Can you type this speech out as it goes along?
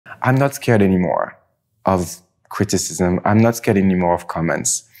I'm not scared anymore of criticism. I'm not scared anymore of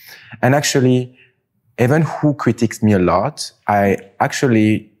comments. And actually, even who critiques me a lot, I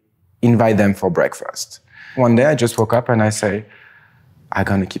actually invite them for breakfast. One day I just woke up and I say, I'm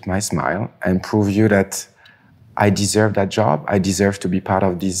gonna keep my smile and prove you that I deserve that job. I deserve to be part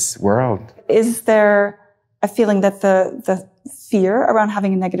of this world. Is there a feeling that the fear around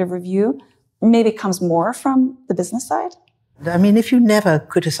having a negative review maybe comes more from the business side? I mean, if you never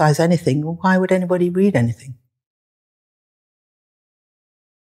criticize anything, why would anybody read anything?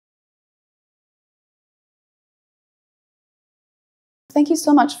 Thank you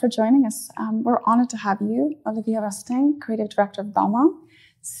so much for joining us. We're honored to have you, Olivier Rousteing, Creative Director of Balmain.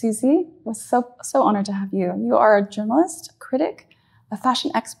 Suzy, we're so honored to have you. You are a journalist, a critic, a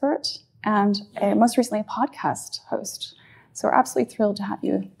fashion expert, and most recently a podcast host. So we're absolutely thrilled to have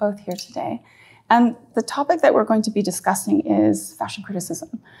you both here today. And the topic that we're going to be discussing is fashion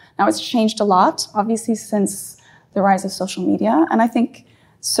criticism. Now, it's changed a lot, obviously, since the rise of social media. And I think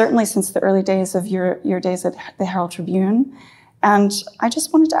certainly since the early days of your days at the Herald Tribune. And I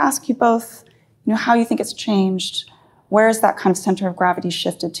just wanted to ask you both, how you think it's changed. Where is that kind of center of gravity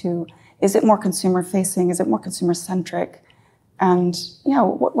shifted to? Is it more consumer-facing? Is it more consumer-centric? And,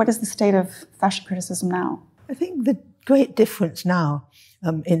 what is the state of fashion criticism now? I think the great difference now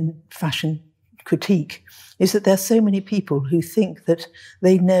in fashion critique is that there are so many people who think that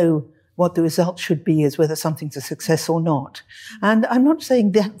they know what the result should be as whether something's a success or not. And I'm not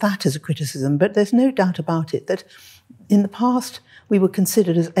saying that is a criticism, but there's no doubt about it that in the past, we were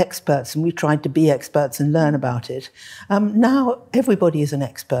considered as experts and we tried to be experts and learn about it. Now, everybody is an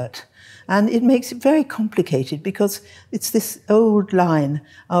expert. And it makes it very complicated because it's this old line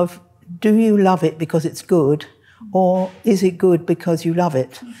of, do you love it because it's good? Or is it good because you love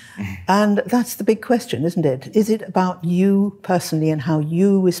it? And that's the big question, isn't it? Is it about you personally and how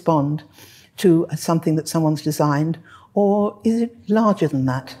you respond to something that someone's designed? Or is it larger than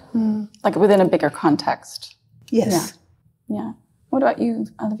that? Like within a bigger context? Yes. Yeah. What about you,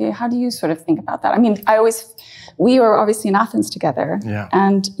 Olivier? How do you sort of think about that? I mean, we were obviously in Athens together. Yeah.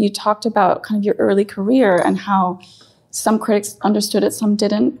 And you talked about kind of your early career and how some critics understood it, some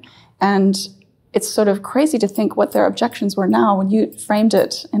didn't. And it's sort of crazy to think what their objections were now. When you framed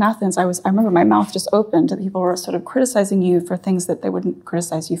it in Athens, I remember my mouth just opened and people were sort of criticizing you for things that they wouldn't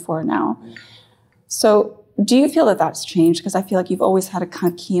criticize you for now. So do you feel that that's changed? Because I feel like you've always had a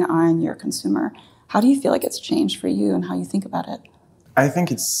kind of keen eye on your consumer. How do you feel like it's changed for you and how you think about it? I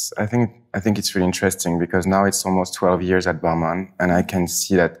think it's really interesting because now it's almost 12 years at Balmain and I can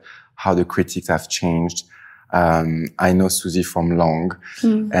see that how the critics have changed. I know Suzy from long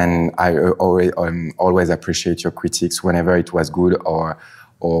and I always appreciate your critiques whenever it was good or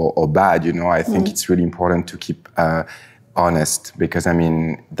bad, I think it's really important to keep honest because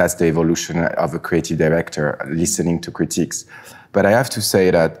that's the evolution of a creative director, listening to critiques. But I have to say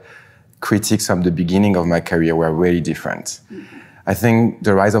that critiques from the beginning of my career were really different. I think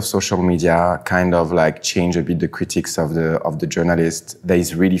the rise of social media kind of changed a bit the critics of the journalists. There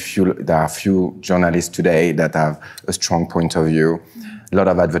are few journalists today that have a strong point of view. A lot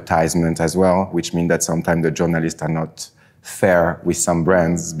of advertisement as well, which means that sometimes the journalists are not fair with some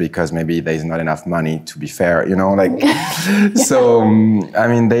brands because maybe there is not enough money to be fair, So,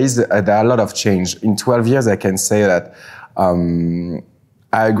 there are a lot of change. In 12 years, I can say that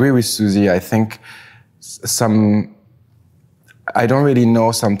I agree with Suzy. I think I don't really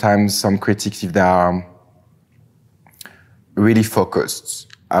know sometimes some critics if they are really focused.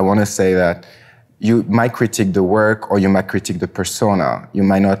 I want to say that you might critique the work or you might critique the persona. You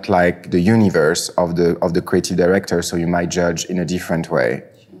might not like the universe of the creative director, so you might judge in a different way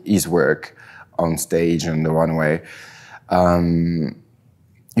his work on stage and the runway.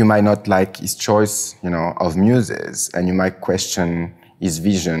 You might not like his choice, of muses, and you might question his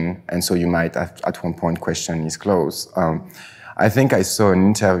vision, and so you might at one point question his clothes. I think I saw an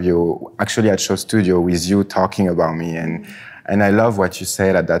interview actually at SHOWstudio with you talking about me, and I love what you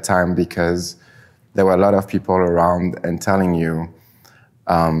said at that time because there were a lot of people around and telling you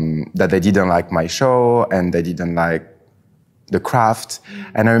that they didn't like my show and they didn't like the craft.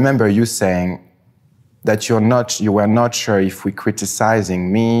 And I remember you saying that you were not sure if we're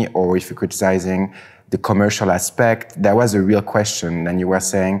criticizing me or if you're criticizing the commercial aspect. There was a real question, and you were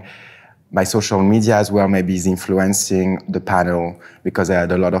saying my social media as well maybe is influencing the panel because I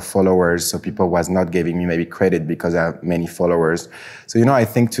had a lot of followers, so people was not giving me maybe credit because I have many followers. So, I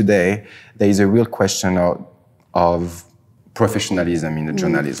think today there is a real question of professionalism in the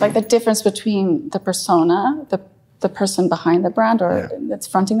journalism. Like the difference between the persona, the person behind the brand or that's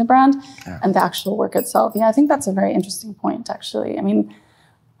fronting the brand, and the actual work itself. Yeah, I think that's a very interesting point, actually.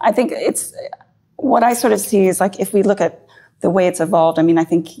 I think it's, what I sort of see is like, if we look at the way it's evolved, I mean, I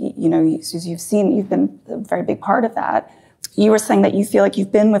think, you know, Suzy, you've been a very big part of that. You were saying that you feel like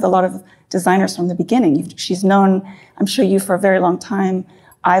you've been with a lot of designers from the beginning. She's known, I'm sure, you for a very long time.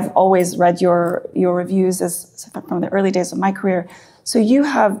 I've always read your reviews as from the early days of my career. So you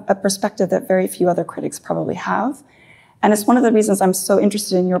have a perspective that very few other critics probably have. And it's one of the reasons I'm so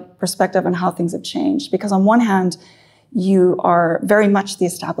interested in your perspective on how things have changed. Because on one hand, you are very much the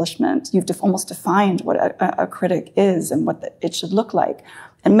establishment. You've almost defined what a critic is and what it should look like.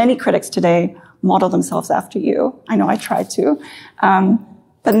 And many critics today model themselves after you. I know I tried to.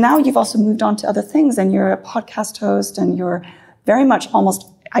 But now you've also moved on to other things, and you're a podcast host, and you're very much almost,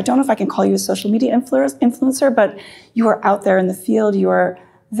 I don't know if I can call you a social media influencer, but you are out there in the field. You are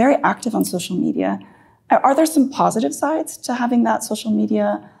very active on social media. Are there some positive sides to having that social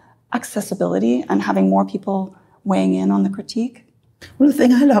media accessibility and having more people weighing in on the critique? Well, the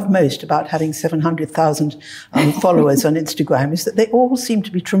thing I love most about having 700,000 followers on Instagram is that they all seem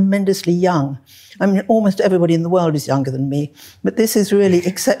to be tremendously young. I mean, almost everybody in the world is younger than me, but this is really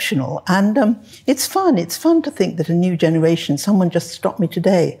exceptional. And it's fun. It's fun to think that a new generation, someone just stopped me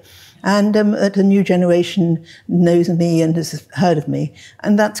today, and that a new generation knows me and has heard of me,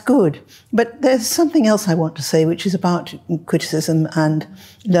 and that's good. But there's something else I want to say, which is about criticism and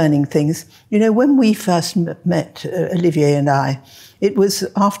learning things. You know, when we first met, Olivier and I, it was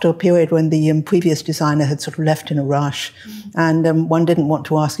after a period when the previous designer had sort of left in a rush, and one didn't want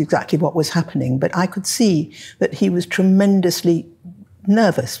to ask exactly what was happening, but I could see that he was tremendously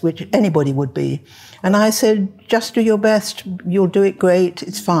nervous, which anybody would be. And I said, just do your best, you'll do it great,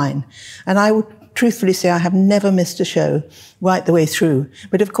 it's fine. And I would truthfully say I have never missed a show right the way through.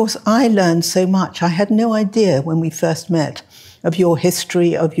 But of course, I learned so much. I had no idea when we first met of your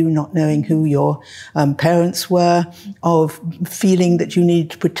history, of you not knowing who your parents were, of feeling that you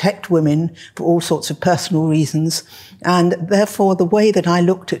needed to protect women for all sorts of personal reasons. And therefore, the way that I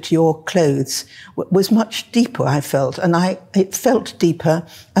looked at your clothes was much deeper, I felt. And it felt deeper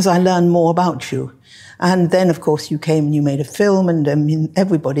as I learned more about you. And then, of course, you came and you made a film, and I mean,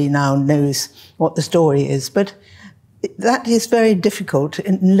 everybody now knows what the story is. But that is very difficult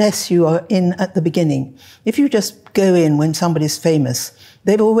unless you are in at the beginning. If you just go in when somebody's famous,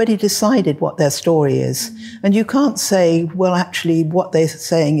 they've already decided what their story is. Mm-hmm. And you can't say, well, actually, what they're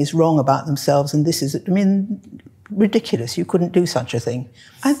saying is wrong about themselves, and this is, I mean, ridiculous. You couldn't do such a thing.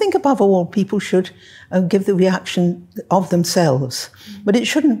 I think above all, people should give the reaction of themselves, but it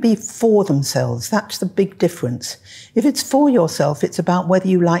shouldn't be for themselves. That's the big difference. If it's for yourself, it's about whether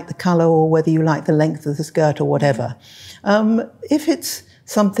you like the colour or whether you like the length of the skirt or whatever. If it's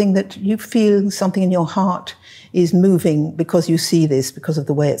something that you feel, something in your heart is moving because you see this, because of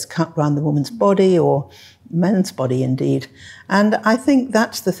the way it's cut around the woman's body or man's body indeed. And I think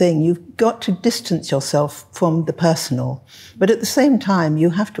that's the thing. You've got to distance yourself from the personal. But at the same time, you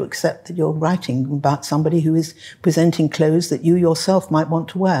have to accept that you're writing about somebody who is presenting clothes that you yourself might want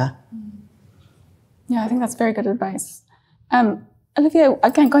to wear. Yeah, I think that's very good advice. Olivier,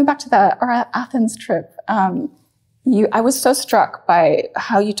 again, going back to our Athens trip, I was so struck by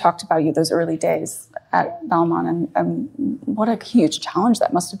how you talked about those early days at Balmain, and what a huge challenge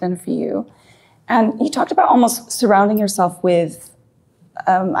that must have been for you. And you talked about almost surrounding yourself with,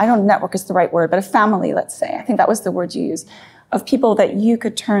 I don't know, network is the right word, but a family, let's say. I think that was the word you used, of people that you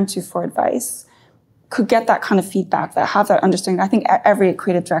could turn to for advice, could get that kind of feedback, that have that understanding. I think every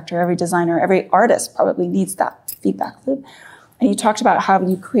creative director, every designer, every artist probably needs that feedback loop. And you talked about how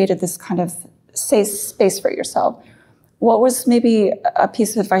you created this kind of safe space for yourself. What was maybe a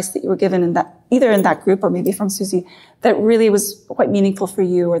piece of advice that you were given in that, either in that group or maybe from Suzy, that really was quite meaningful for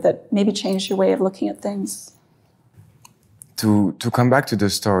you, or that maybe changed your way of looking at things? To come back to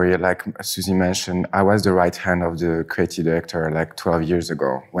the story, like Suzy mentioned, I was the right hand of the creative director like 12 years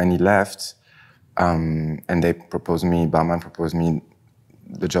ago. When he left, and Balmain proposed me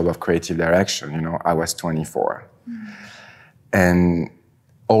the job of creative direction, I was 24. Mm-hmm. And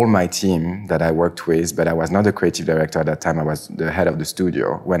all my team that I worked with, but I was not the creative director at that time, I was the head of the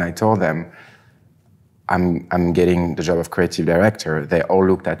studio. When I told them I'm getting the job of creative director, they all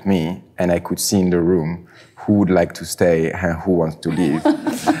looked at me, and I could see in the room who would like to stay and who wants to leave.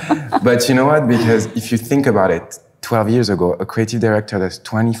 But you know what? Because if you think about it, 12 years ago, a creative director that's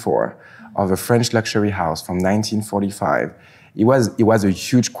 24 of a French luxury house from 1945, it was a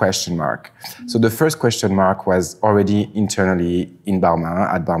huge question mark. So the first question mark was already internally at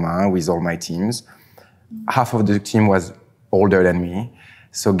Balmain with all my teams. Half of the team was older than me,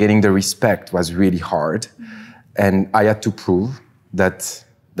 so getting the respect was really hard. And I had to prove that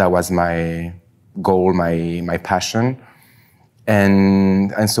that was my goal, my passion.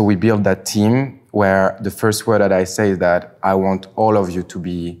 And so we built that team where the first word that I say is that I want all of you to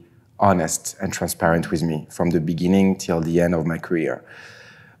be honest and transparent with me from the beginning till the end of my career.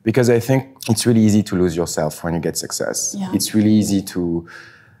 Because I think it's really easy to lose yourself when you get success. Yeah. It's really easy to,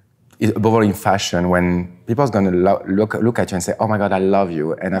 above all in fashion, when people are going to look at you and say, oh my God, I love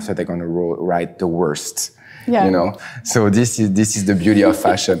you. And after they're going to write the worst. Yeah. You know, so this is the beauty of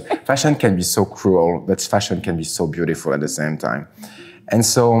fashion. Fashion can be so cruel, but fashion can be so beautiful at the same time. And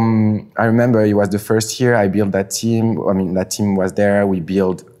so I remember it was the first year I built that team. I mean, that team was there. We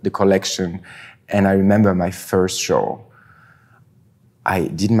built the collection. And I remember my first show. I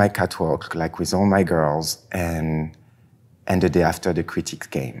did my catwalk like with all my girls, and the day after the critics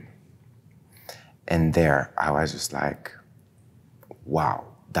came. And there I was just like, wow.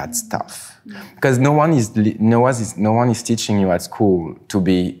 That's tough, because no one is teaching you at school to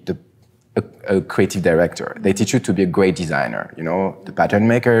be a creative director. They teach you to be a great designer. You know, the pattern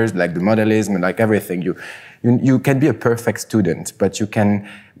makers, like the modelism, like everything. You can be a perfect student, but you can,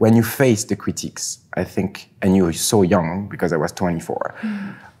 when you face the critiques, I think, and you were so young because I was 24,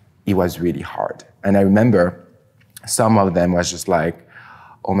 it was really hard. And I remember some of them was just like,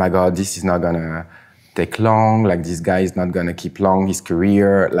 oh my God, this is not gonna take long, like this guy is not gonna keep long his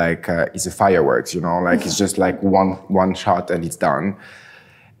career, like it's a fireworks, you know, like it's just like one shot and it's done.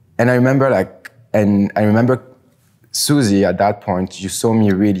 And I remember Suzy at that point, you saw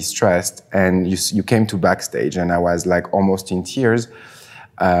me really stressed, and you came to backstage, and I was like almost in tears.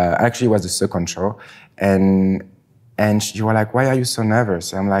 Actually, it was the second show, and you were like, why are you so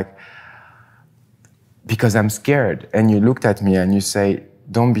nervous? I'm like, because I'm scared. And you looked at me and you say,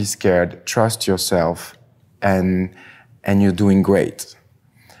 don't be scared, trust yourself, and you're doing great.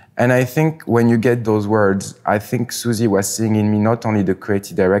 And I think when you get those words, I think Suzy was seeing in me not only the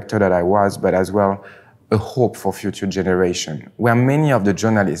creative director that I was, but as well a hope for future generation, where many of the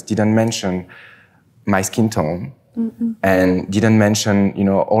journalists didn't mention my skin tone and didn't mention, you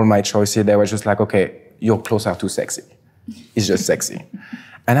know, all my choices. They were just like, okay, your clothes are too sexy. It's just sexy.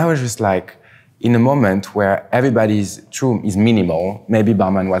 And I was just like, in a moment where everybody's true is minimal, maybe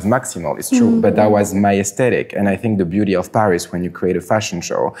Balmain was maximal, it's true, but that was my aesthetic. And I think the beauty of Paris when you create a fashion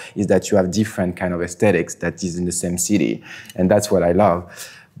show is that you have different kind of aesthetics that is in the same city. And that's what I love.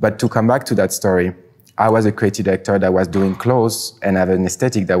 But to come back to that story, I was a creative director that was doing clothes and have an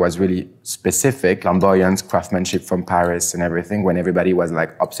aesthetic that was really specific, flamboyant, craftsmanship from Paris and everything, when everybody was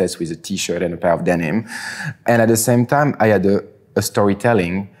like obsessed with a t-shirt and a pair of denim. And at the same time, I had a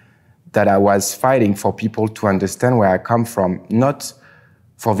storytelling that I was fighting for people to understand where I come from, not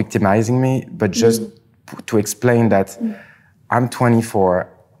for victimizing me, but just to explain that I'm 24,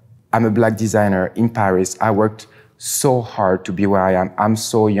 I'm a black designer in Paris, I worked so hard to be where I am, I'm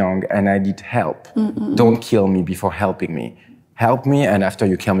so young, and I need help. Don't kill me before helping me. Help me, and after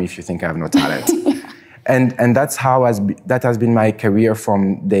you kill me if you think I have no talent. And that's how that has been my career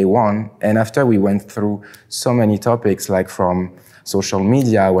from day one. And after we went through so many topics, like from social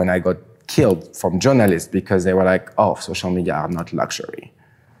media, when I got killed from journalists because they were like, oh, social media are not luxury.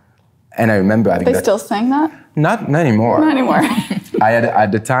 And I remember having They still saying that? Not anymore. Not anymore. I had,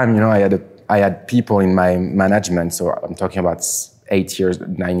 at the time, you know, I had people in my management, so I'm talking about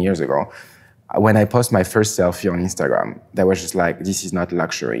 9 years ago. When I post my first selfie on Instagram, they were just like, this is not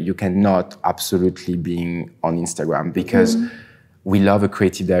luxury. You cannot absolutely be on Instagram because we love a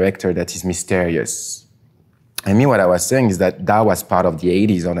creative director that is mysterious. And me, what I was saying is that was part of the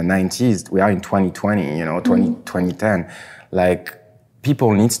 80s or the 90s. We are in 2020, you know, 2010. Like,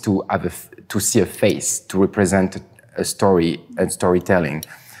 people need to to see a face, to represent a story and storytelling.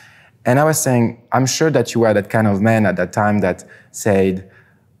 And I was saying, I'm sure that you were that kind of man at that time that said,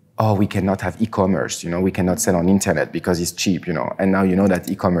 oh, we cannot have e-commerce, you know, we cannot sell on internet because it's cheap, you know. And now you know that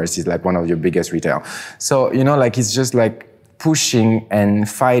e-commerce is like one of your biggest retail. So, you know, like, it's just like pushing and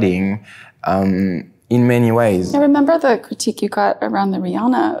fighting, in many ways. I remember the critique you got around the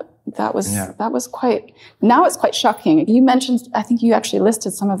Rihanna. That was quite, now it's quite shocking. You mentioned, I think you actually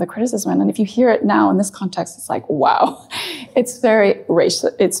listed some of the criticism, and if you hear it now in this context, it's like, wow, it's very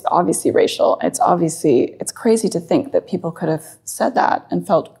racial. It's obviously racial. It's crazy to think that people could have said that and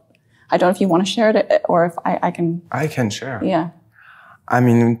felt, I don't know if you want to share it or if I can. I can share. Yeah. I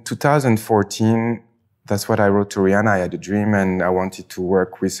mean, in 2014, that's what I wrote to Rihanna. I had a dream and I wanted to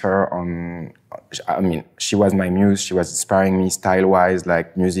work with her on, I mean, she was my muse. She was inspiring me style-wise,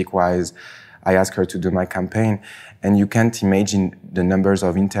 like music-wise. I asked her to do my campaign. And you can't imagine the numbers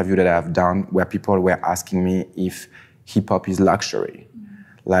of interviews that I've done where people were asking me if hip-hop is luxury.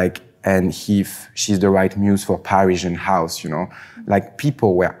 Like, and if she's the right muse for Parisian house, you know. Like,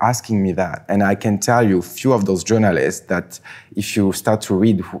 people were asking me that. And I can tell you, few of those journalists that if you start to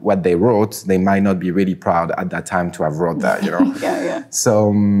read what they wrote, they might not be really proud at that time to have wrote that, you know. Yeah.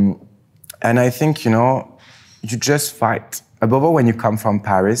 So, and I think, you know, you just fight. Above all, when you come from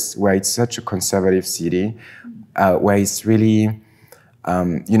Paris, where it's such a conservative city, where it's really,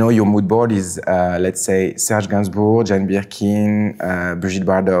 you know, your mood board is, let's say, Serge Gainsbourg, Jane Birkin, Brigitte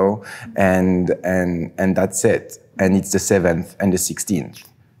Bardot, and that's it. And it's the 7th and the 16th,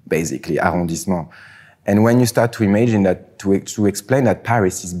 basically, arrondissement. And when you start to imagine that, to explain that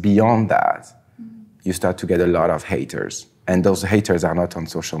Paris is beyond that, you start to get a lot of haters. And those haters are not on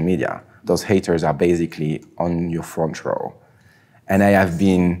social media. Those haters are basically on your front row. And I have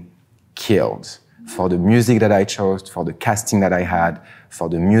been killed for the music that I chose, for the casting that I had, for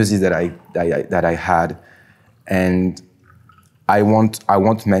the music that I had. And I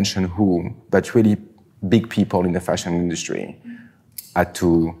won't mention who, but really big people in the fashion industry had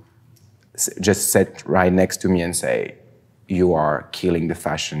to just sit right next to me and say, you are killing the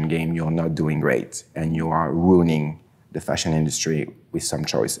fashion game, you're not doing great, and you are ruining the fashion industry with some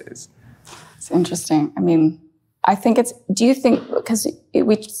choices. It's interesting. I mean, I think it's, do you think, because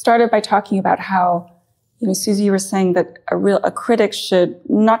we started by talking about how, you know, Suzy, you were saying that a critic should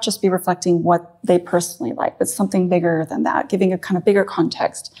not just be reflecting what they personally like, but something bigger than that, giving a kind of bigger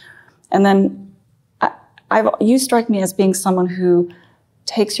context. And then you strike me as being someone who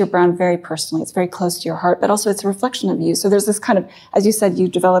takes your brand very personally. It's very close to your heart, but also it's a reflection of you. So there's this kind of, as you said, you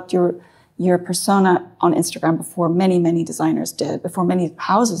developed your persona on Instagram before many, many designers did, before many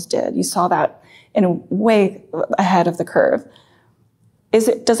houses did. You saw that in a way ahead of the curve. Does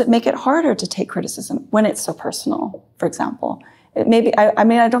it make it harder to take criticism when it's so personal, for example? I mean,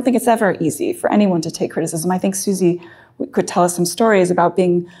 I don't think it's ever easy for anyone to take criticism. I think Suzy could tell us some stories about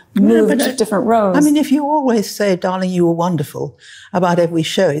being moved to different roles. I mean, if you always say, darling, you were wonderful about every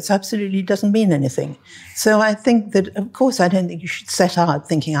show, it absolutely doesn't mean anything. So I think that, of course, I don't think you should set out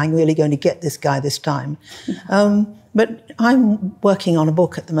thinking I'm really going to get this guy this time. But I'm working on a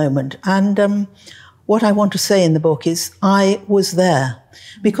book at the moment, and what I want to say in the book is I was there.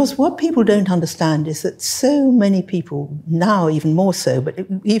 Because what people don't understand is that so many people, now even more so, but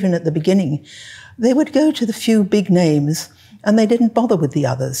even at the beginning, they would go to the few big names and they didn't bother with the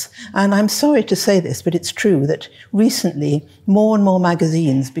others. And I'm sorry to say this, but it's true that recently more and more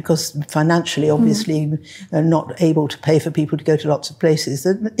magazines, because financially, obviously, are not able to pay for people to go to lots of places,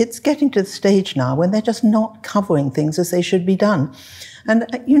 it's getting to the stage now when they're just not covering things as they should be done. And,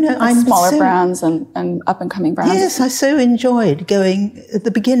 you know, I'm smaller brands and up-and-coming brands. Yes, I so enjoyed going at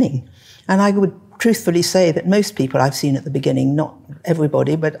the beginning. And I would truthfully say that most people I've seen at the beginning, not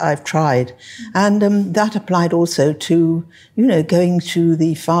everybody, but I've tried. And that applied also to, you know, going to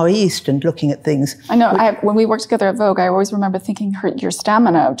the Far East and looking at things. I know. When we worked together at Vogue, I always remember thinking your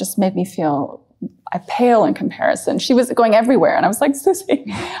stamina just made me feel pale in comparison. She was going everywhere. And I was like, Suzy,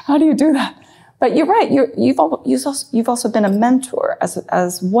 how do you do that? But you're right. You've also been a mentor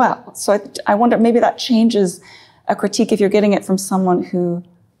as well. So I wonder, maybe that changes a critique if you're getting it from someone who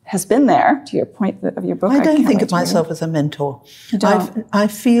has been there. To your point of your book, I don't think of myself as a mentor. I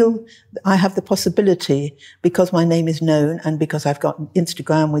feel I have the possibility, because my name is known and because I've got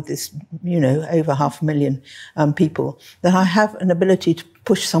Instagram with this, you know, over 500,000 people, that I have an ability to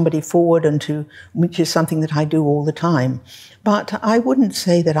push somebody forward which is something that I do all the time. But I wouldn't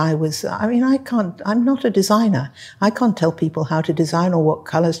say that I'm not a designer. I can't tell people how to design or what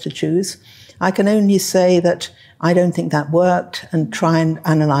colors to choose. I can only say that I don't think that worked and try and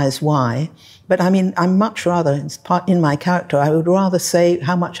analyze why. But I mean, I'm much rather, in my character, I would rather say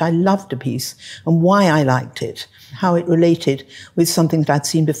how much I loved a piece and why I liked it, how it related with something that I'd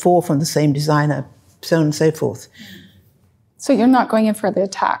seen before from the same designer, so on and so forth. So you're not going in for the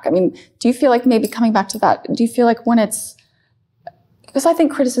attack. I mean, do you feel like, maybe coming back to that, do you feel like when it's, because I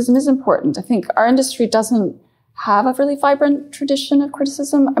think criticism is important. I think our industry doesn't have a really vibrant tradition of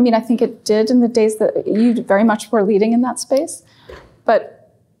criticism. I mean, I think it did in the days that you very much were leading in that space.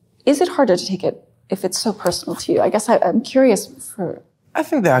 But is it harder to take it if it's so personal to you? I guess I'm curious for... I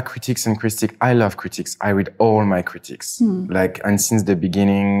think there are critics and critics. I love critics. I read all my critics. And since the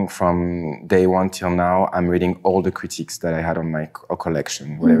beginning, from day one till now, I'm reading all the critics that I had on my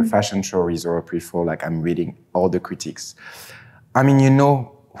collection. Whatever fashion show, Resort, Pre-Fall, I'm reading all the critics. I mean, you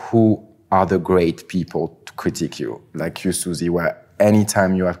know who are the great people to critique you, like you, Suzy, where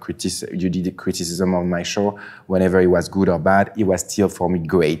anytime you did criticism on my show, whenever it was good or bad, it was still for me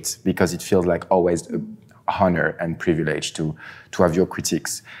great, because it feels like always an honor and privilege to have your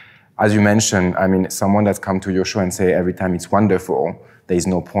critiques. as you mentioned, I mean, someone that's come to your show and say every time it's wonderful, there is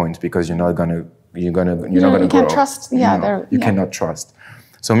no point because you're not gonna grow. You can't trust. Yeah, you cannot trust.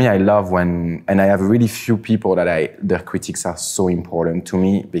 So me, I love when, and I have really few people that their critiques are so important to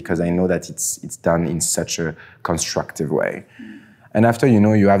me because I know that it's done in such a constructive way. And after,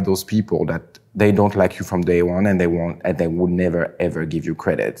 you have those people that they don't like you from day one and they would never ever give you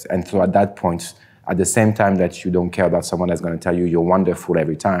credit. And so at that point, at the same time that you don't care about someone that's going to tell you you're wonderful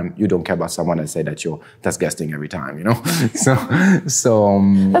every time, you don't care about someone that say that you're disgusting every time, So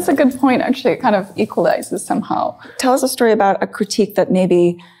that's a good point. Actually, it kind of equalizes somehow. Tell us a story about a critique that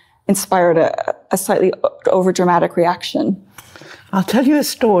maybe inspired a slightly over-dramatic reaction. I'll tell you a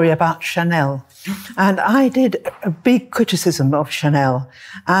story about Chanel. And I did a big criticism of Chanel.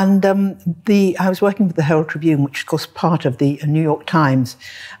 And I was working with the Herald Tribune, which is, of course, part of the New York Times.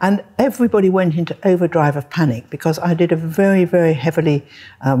 And everybody went into overdrive of panic because I did a very, very heavily,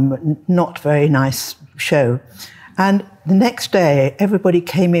 not very nice show. And the next day, everybody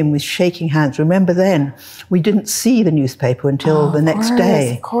came in with shaking hands. Remember then, we didn't see the newspaper until the next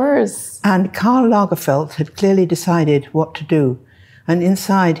day. Of course. And Karl Lagerfeld had clearly decided what to do. And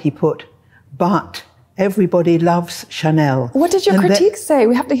inside he put, "But everybody loves Chanel." What did your critique say?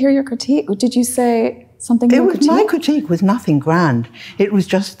 We have to hear your critique. Did you say something in your critique? My critique was nothing grand. It was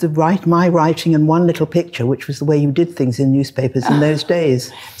just my writing and one little picture, which was the way you did things in newspapers in those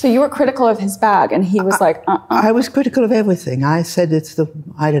days. So you were critical of his bag, and he was like, I was critical of everything. I said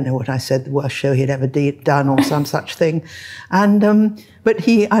I don't know what I said, the worst show he'd ever done or some such thing. And, but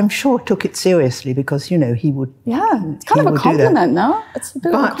he, I'm sure, took it seriously because, he would. Yeah, it's kind of a compliment, no? It's a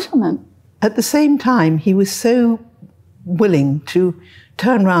bit of a compliment. At the same time, he was so willing to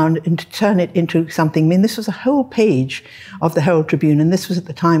turn around and to turn it into something. I mean, this was a whole page of the Herald Tribune, and this was at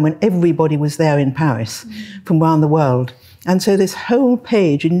the time when everybody was there in Paris from around the world. And so this whole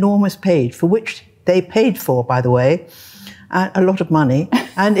page, enormous page, for which they paid for, by the way, a lot of money.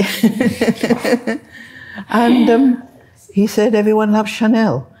 And, and he said, "Everyone loves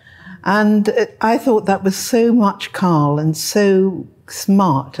Chanel." And I thought that was so much Karl and so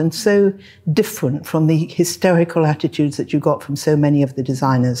smart and so different from the hysterical attitudes that you got from so many of the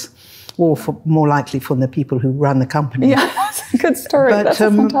designers, or more likely from the people who run the company. Yeah, that's a good story. That's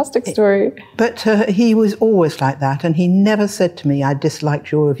a fantastic story. But he was always like that, and he never said to me, "I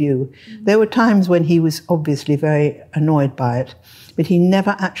disliked your review." There were times when he was obviously very annoyed by it, but he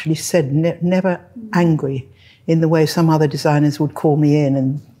never actually said, never angry in the way some other designers would call me in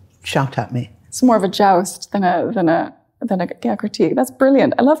and shout at me. It's more of a joust than a critique. That's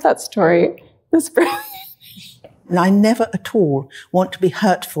brilliant. I love that story. That's brilliant. And I never at all want to be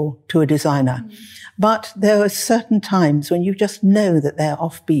hurtful to a designer. But there are certain times when you just know that they're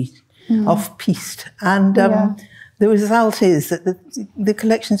off-piste. And the result is that the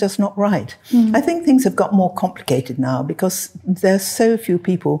collection's just not right. I think things have got more complicated now because there's so few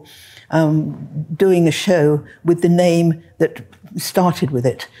people doing a show with the name that started with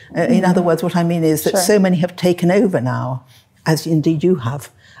it. In other words, what I mean is that so many have taken over now, as indeed you have.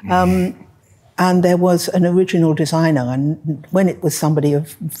 And there was an original designer, and when it was somebody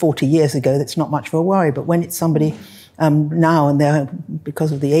of 40 years ago, that's not much of a worry, but when it's somebody now, and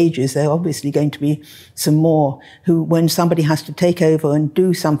because of the ages, there are obviously going to be some more who, when somebody has to take over and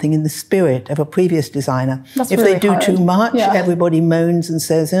do something in the spirit of a previous designer, if they do too much, everybody moans and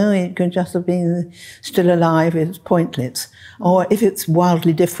says, "Oh, it could just have been still alive, it's pointless." Or if it's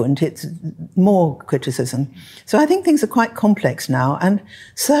wildly different, it's more criticism. So I think things are quite complex now, and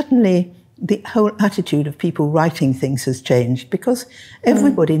certainly the whole attitude of people writing things has changed because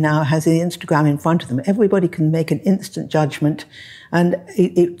everybody now has the Instagram in front of them. Everybody can make an instant judgment, and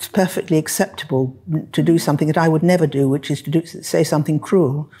it's perfectly acceptable to do something that I would never do, which is to say something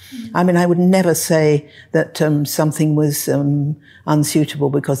cruel. I mean, I would never say that something was unsuitable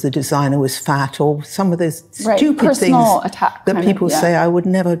because the designer was fat, or some of those stupid things that people say I would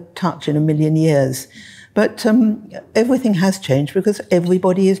never touch in a million years. But everything has changed because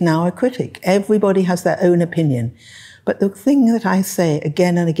everybody is now a critic. Everybody has their own opinion. But the thing that I say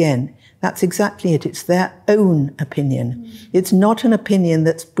again and again, that's exactly it. It's their own opinion. It's not an opinion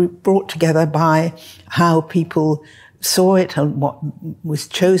that's brought together by how people saw it and what was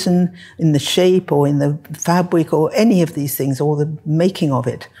chosen in the shape or in the fabric or any of these things or the making of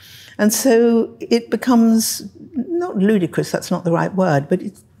it. And so it becomes, not ludicrous, that's not the right word, but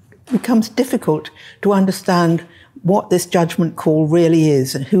it becomes difficult to understand what this judgment call really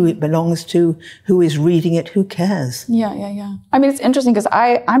is and who it belongs to, who is reading it, who cares. Yeah. I mean, it's interesting because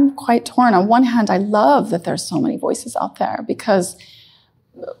I'm quite torn. On one hand, I love that there's so many voices out there because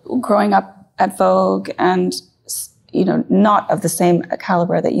growing up at Vogue and you know, not of the same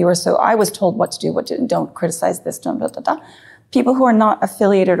caliber that you are. So I was told what to do, don't criticize this, don't, da, da, da. People who are not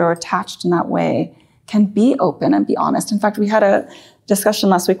affiliated or attached in that way can be open and be honest. In fact, we had a discussion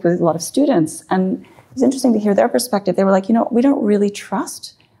last week with a lot of students, and it was interesting to hear their perspective. They were like, you know, we don't really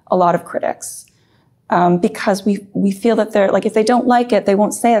trust a lot of critics because we feel that they're like, if they don't like it, they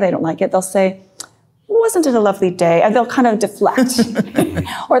won't say they don't like it. They'll say, wasn't it a lovely day? And they'll kind of deflect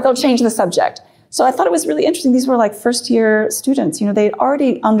or they'll change the subject. So I thought it was really interesting. These were like first-year students. You know, they'd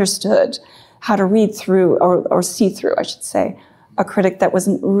already understood how to read through or see through, I should say, a critic that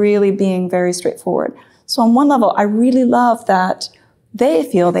wasn't really being very straightforward. So on one level, I really love that they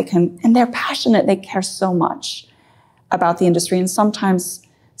feel they can, and they're passionate, they care so much about the industry. And sometimes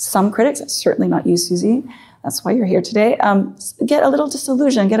some critics, certainly not you, Suzy, that's why you're here today, get a little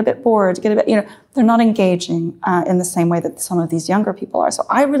disillusioned, get a bit bored, get a bit, you know, they're not engaging in the same way that some of these younger people are. So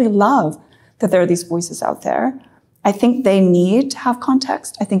I really love that there are these voices out there. I think they need to have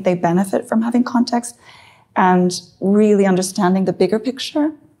context. I think they benefit from having context and really understanding the bigger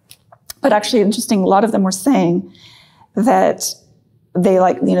picture. But actually, interesting, a lot of them were saying that they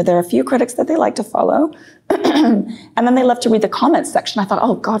like, you know, there are a few critics that they like to follow. And then they love to read the comments section. I thought,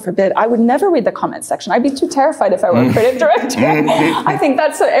 oh, God forbid, I would never read the comments section. I'd be too terrified if I were a critic director. I think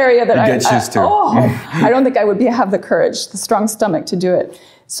that's an area that I don't think I would have the courage, the strong stomach to do it.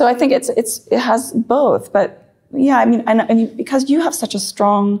 So I think it has both. But yeah, I mean, and because you have such a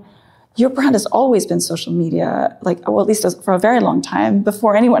strong, your brand has always been social media, like, well, at least for a very long time,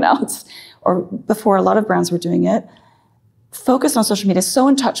 before anyone else, or before a lot of brands were doing it. Focus on social media, so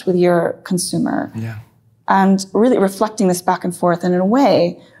in touch with your consumer. Yeah. And really reflecting this back and forth. And in a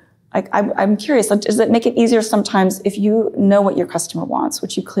way, like, I'm curious, does it make it easier sometimes if you know what your customer wants,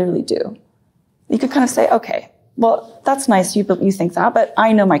 which you clearly do? You could kind of say, okay, well, that's nice, you think that, but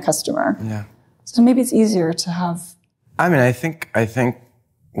I know my customer. Yeah. So maybe it's easier to have. I mean, I think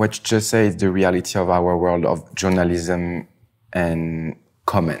what you just say is the reality of our world of journalism and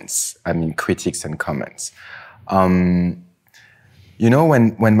comments. I mean, critics and comments. You know,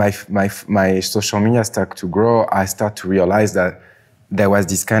 when my social media started to grow, I started to realize that there was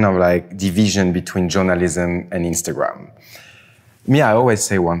this kind of like division between journalism and Instagram. Me, I always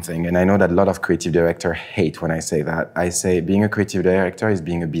say one thing, and I know that a lot of creative directors hate when I say that. I say being a creative director is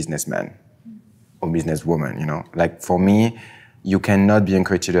being a businessman or businesswoman, you know? Like for me, you cannot be a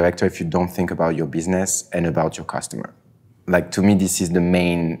creative director if you don't think about your business and about your customer. Like to me, this is the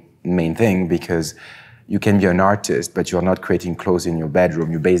main thing, because you can be an artist, but you're not creating clothes in your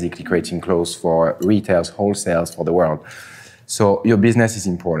bedroom. You're basically creating clothes for retails, wholesales, for the world. So your business is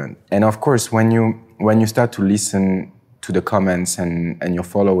important. And of course, when you start to listen to the comments and your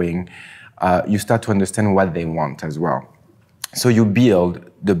following, you start to understand what they want as well. So you build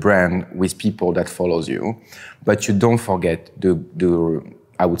the brand with people that follows you, but you don't forget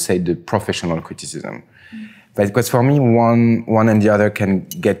I would say the professional criticism. But because for me, one and the other can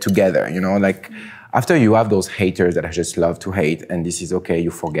get together, you know, like after you have those haters that I just love to hate, and this is okay,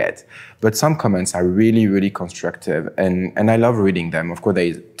 you forget. But some comments are really, really constructive, and I love reading them. Of course,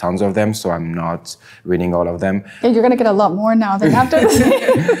 there's tons of them, so I'm not reading all of them. Yeah, you're going to get a lot more now than after this.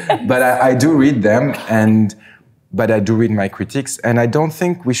 But I do read them, but I do read my critics, and I don't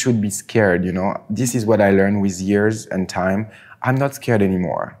think we should be scared, you know. This is what I learned with years and time. I'm not scared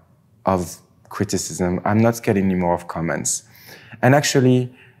anymore of criticism. I'm not scared anymore of comments. And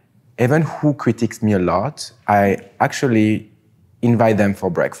actually, even who critiques me a lot, I actually invite them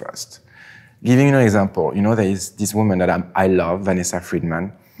for breakfast. Giving you an example, you know, there is this woman that I love, Vanessa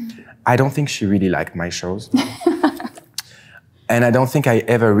Friedman. I don't think she really liked my shows. And I don't think I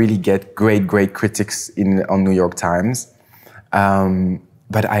ever really get great critics on New York Times.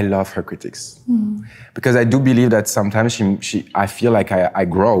 But I love her critics. Because I do believe that sometimes I feel like I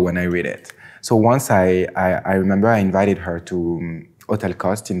grow when I read it. So once I remember I invited her to Hotel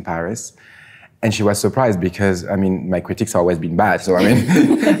Coste in Paris. And she was surprised because, I mean, my critics have always been bad. So, I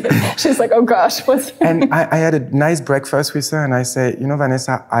mean... She's like, oh gosh, what's... And I had a nice breakfast with her and I say, you know,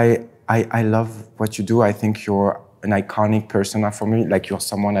 Vanessa, I love what you do. I think you're an iconic persona for me. Like, you're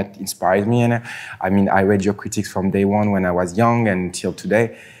someone that inspires me. And I mean, I read your critics from day one when I was young and till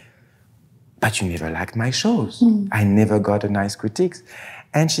today. But you never liked my shows. I never got a nice critiques.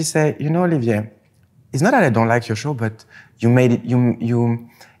 And she said, you know, Olivier, it's not that I don't like your show, but you made it,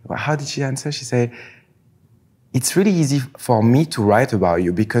 how did she answer? She said, it's really easy for me to write about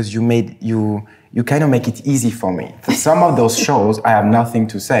you because you kind of make it easy for me. For some of those shows, I have nothing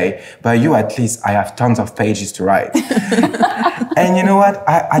to say, but you at least, I have tons of pages to write. And you know what?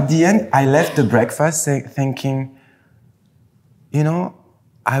 At the end, I left the breakfast thinking, you know,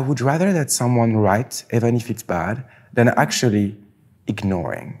 I would rather that someone write, even if it's bad, than actually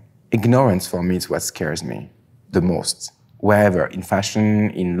ignoring. Ignorance for me is what scares me the most. Wherever, in fashion,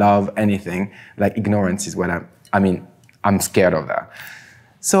 in love, anything, like ignorance is what I'm scared of that.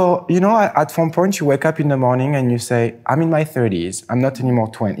 So, you know, at some point you wake up in the morning and you say, I'm in my 30s, I'm not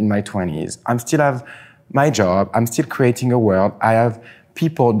anymore in my 20s, I still have my job, I'm still creating a world, I have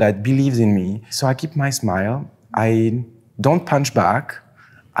people that believe in me. So I keep my smile, I don't punch back,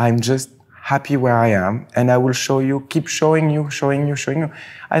 I'm just happy where I am, and I will show you, keep showing you.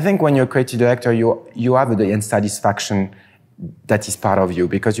 I think when you're a creative director, you have the dissatisfaction that is part of you,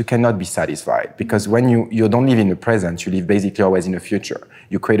 because you cannot be satisfied. Because when you don't live in the present, you live basically always in the future.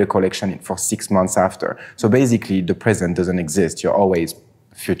 You create a collection for 6 months after. So basically, the present doesn't exist. You're always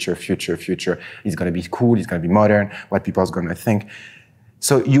future. It's going to be cool, it's going to be modern, what people are going to think.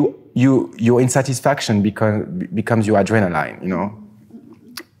 So your insatisfaction becomes your adrenaline, you know?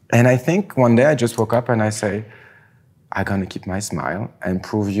 And I think one day I just woke up and I say, I'm going to keep my smile and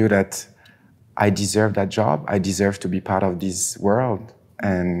prove you that I deserve that job. I deserve to be part of this world.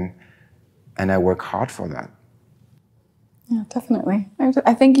 And I work hard for that. Yeah, definitely.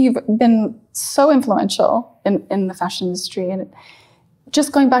 I think you've been so influential in the fashion industry. And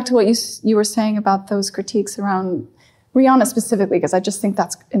just going back to what you were saying about those critiques around Rihanna specifically, because I just think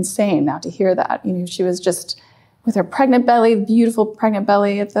that's insane now to hear that. You know, she was just with her pregnant belly, beautiful pregnant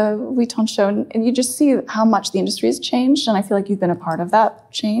belly at the Vuitton show. And you just see how much the industry has changed. And I feel like you've been a part of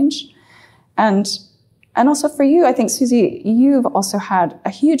that change. And also for you, I think, Suzy, you've also had a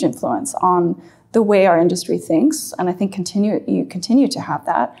huge influence on the way our industry thinks. And I think you continue to have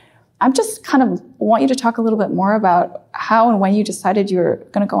that. I just kind of want you to talk a little bit more about how and when you decided you were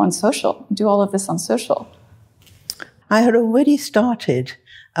going to go on social, do all of this on social. I had already started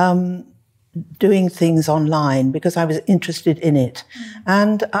doing things online because I was interested in it.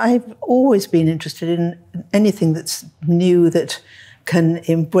 And I've always been interested in anything that's new, that can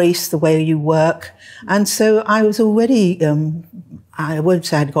embrace the way you work. And so I was already, I won't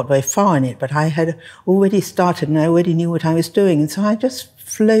say I'd got very far in it, but I had already started and I already knew what I was doing. And so I just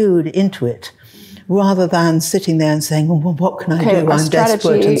flowed into it rather than sitting there and saying, well, what can I do? I'm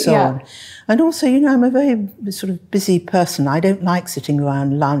desperate and so on. And also, you know, I'm a very sort of busy person. I don't like sitting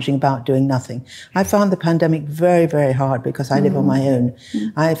around lounging about doing nothing. I found the pandemic very, very hard because I live on my own.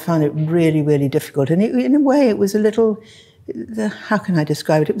 I found it really, really difficult. And in a way, it was a little, how can I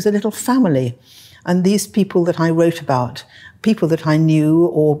describe it? It was a little family. And these people that I wrote about, people that I knew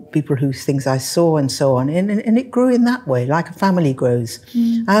or people whose things I saw and so on. And it grew in that way, like a family grows.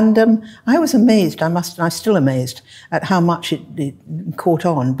 And I was amazed, I'm still amazed at how much it caught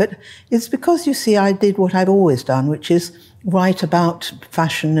on. But it's because, you see, I did what I've always done, which is write about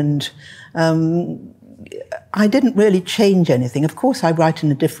fashion, and I didn't really change anything. Of course, I write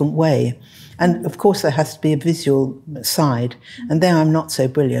in a different way. And of course, there has to be a visual side, and there I'm not so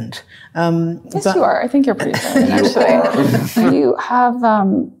brilliant. Yes, you are. I think you're pretty good, actually. You have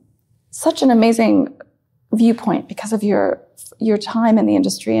such an amazing viewpoint because of your time in the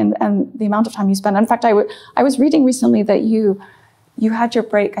industry and the amount of time you spend. In fact, I was reading recently that you had your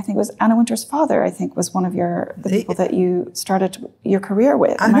break. I think it was Anna Wintour's father, I think, was one of the people that you started your career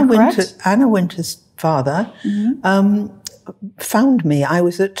with. Am I correct? Anna Wintour's father found me. I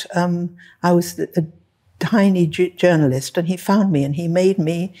was a tiny journalist, and he found me and he made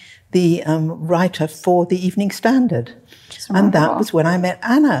me the writer for the Evening Standard. And that was when I met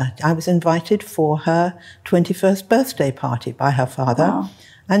Anna. I was invited for her 21st birthday party by her father. Wow.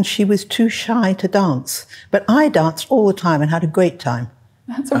 And she was too shy to dance. But I danced all the time and had a great time.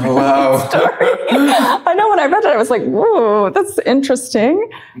 That's a really good story. I know when I read it, I was like, whoa, that's interesting.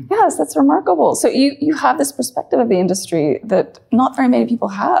 Yes, that's remarkable. So you have this perspective of the industry that not very many people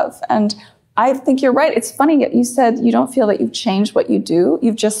have. And I think you're right. It's funny, you said you don't feel that you've changed what you do.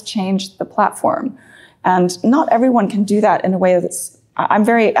 You've just changed the platform. And not everyone can do that in a way that's,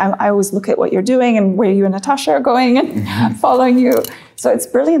 I always look at what you're doing and where you and Natasha are going and following you. So it's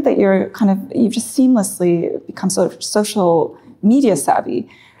brilliant that you've just seamlessly become sort of social media savvy.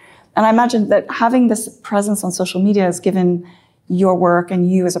 And I imagine that having this presence on social media has given your work and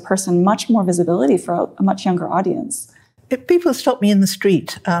you as a person much more visibility for a much younger audience. People stop me in the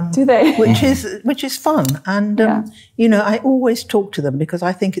street. Do they? Which is fun. And, you know, I always talk to them because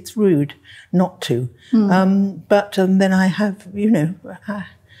I think it's rude not to. But then I have, you know,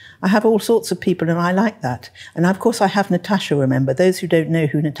 I have all sorts of people, and I like that. And of course, I have Natasha, remember. Those who don't know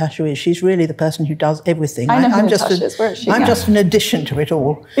who Natasha is, she's really the person who does everything. I know who Natasha is. Where is she? I'm just an addition to it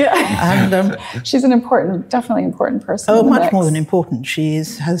all. Yeah. And she's an definitely important person. Oh, much more than important. She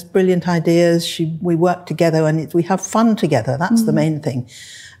has brilliant ideas. We work together, and we have fun together. That's the main thing.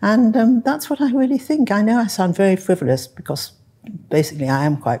 And that's what I really think. I know I sound very frivolous because basically I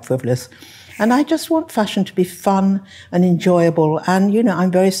am quite frivolous. And I just want fashion to be fun and enjoyable. And, you know, I'm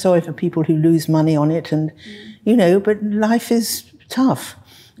very sorry for people who lose money on it. And, you know, but life is tough.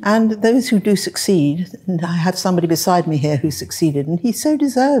 And those who do succeed, and I have somebody beside me here who succeeded, and he so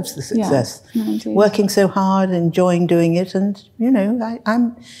deserves the success. Yeah, working so hard, enjoying doing it. And, you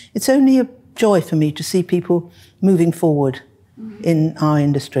know, it's only a joy for me to see people moving forward in our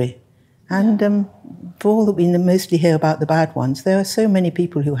industry. And for all that we mostly hear about the bad ones, there are so many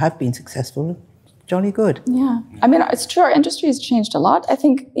people who have been successful. Jolly good. Yeah. I mean, it's true, our industry has changed a lot, I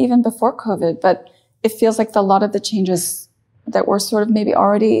think, even before COVID, but it feels like a lot of the changes that were sort of maybe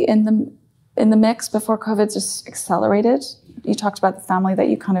already in the mix before COVID just accelerated. You talked about the family that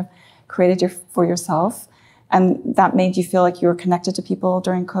you kind of created for yourself, and that made you feel like you were connected to people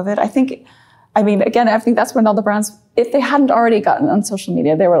during COVID. I think that's when all the brands, if they hadn't already gotten on social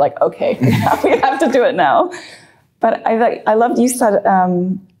media, they were like, okay, we have to do it now. But I loved you said,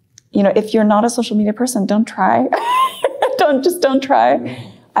 you know, if you're not a social media person, don't try. don't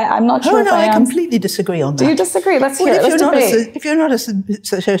try. I'm not sure. I completely disagree on that. Do you disagree? Let's hear it. If you're not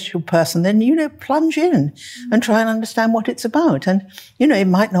a social person, then, you know, plunge in and try and understand what it's about. And, you know, it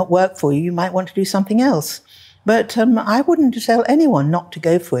might not work for you. You might want to do something else. But I wouldn't tell anyone not to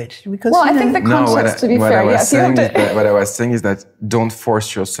go for it because. Well, I think the context, to be fair, what I was saying is that don't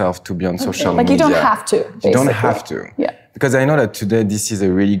force yourself to be on social media. Like you don't have to. Basically. You don't have to. Yeah. Because I know that today this is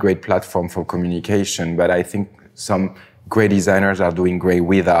a really great platform for communication, but I think some great designers are doing great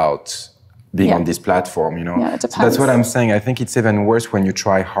without being on this platform. You know. Yeah, it depends. So that's what I'm saying. I think it's even worse when you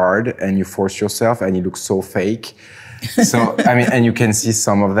try hard and you force yourself and it looks so fake. So, I mean, and you can see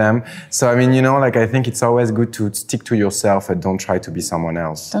some of them. So, I mean, you know, like, I think it's always good to stick to yourself and don't try to be someone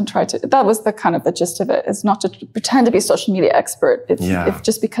else. That was the kind of the gist of it. It's not to pretend to be a social media expert. If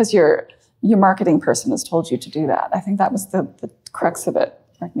just because your marketing person has told you to do that. I think that was the crux of it.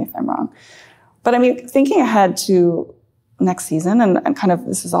 Correct me if I'm wrong. But I mean, thinking ahead to next season and kind of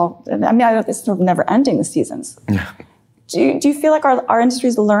this is all, I mean, it's sort of never ending the seasons. Yeah. Do you feel like our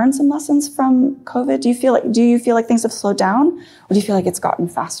industry's learned some lessons from COVID? Do you feel like things have slowed down, or do you feel like it's gotten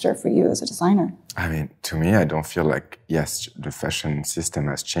faster for you as a designer? I mean, to me, I don't feel like, yes, the fashion system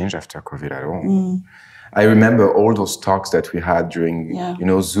has changed after COVID at all. I remember all those talks that we had during, you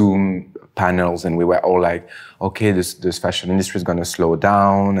know, Zoom panels, and we were all like, okay, this fashion industry is going to slow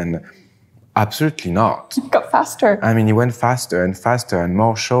down, and absolutely not. It got faster. I mean, it went faster and faster, and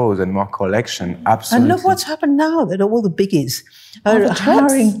more shows and more collection. Absolutely. And look what's happened now, that all the biggies are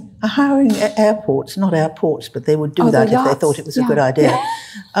hiring airports, not airports, but they would do that if they thought it was a good idea.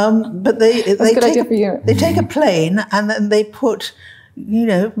 But they take a plane and then they put, you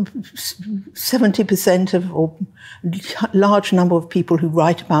know, 70% of, or large number of people who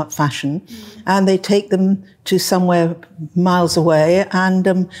write about fashion, and they take them to somewhere miles away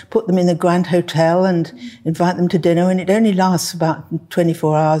and put them in a grand hotel and invite them to dinner, and it only lasts about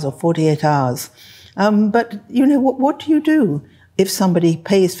 24 hours or 48 hours. But, you know, what do you do if somebody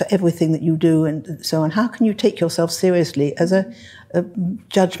pays for everything that you do and so on? How can you take yourself seriously as a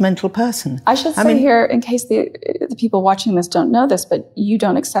judgmental person? I should say here, in case the people watching this don't know this, but you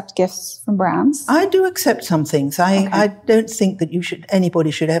don't accept gifts from brands. I do accept some things. I don't think that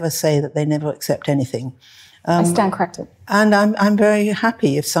anybody should ever say that they never accept anything. I stand corrected. And I'm very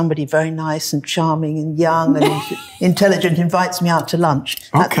happy if somebody very nice and charming and young and intelligent invites me out to lunch.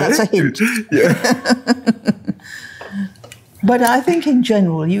 That's a hint. Yeah. But I think in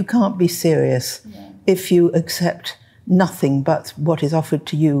general, you can't be serious if you accept nothing but what is offered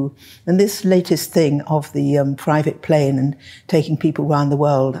to you. And this latest thing of the private plane and taking people around the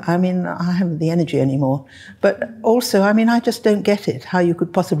world, I mean, I haven't the energy anymore. But also, I mean, I just don't get it, how you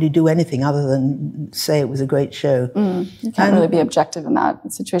could possibly do anything other than say it was a great show. You can't really be objective in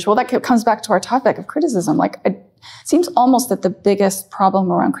that situation. Well, that comes back to our topic of criticism. Like, it seems almost that the biggest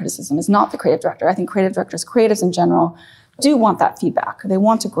problem around criticism is not the creative director. I think creative directors, creatives in general, do want that feedback. They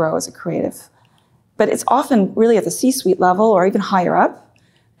want to grow as a creative. But it's often really at the C-suite level or even higher up,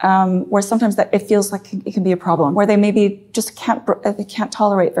 where sometimes that it feels like it can be a problem, where they maybe just can't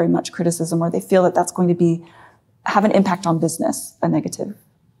tolerate very much criticism, or they feel that that's going to have an impact on business, a negative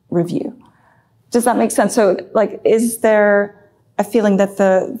review. Does that make sense? So, like, is there a feeling that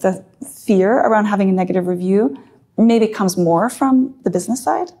the fear around having a negative review maybe comes more from the business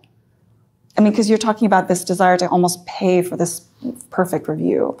side? I mean, because you're talking about this desire to almost pay for this perfect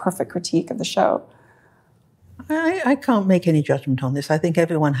review, perfect critique of the show. I can't make any judgment on this. I think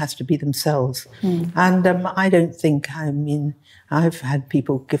everyone has to be themselves. And I don't think, I mean, I've had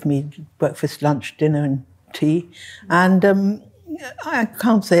people give me breakfast, lunch, dinner and tea. And I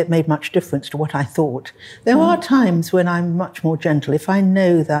can't say it made much difference to what I thought. There are times when I'm much more gentle. If I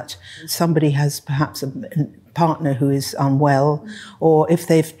know that somebody has perhaps a partner who is unwell, or if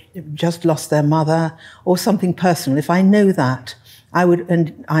they've just lost their mother, or something personal, if I know that, I would,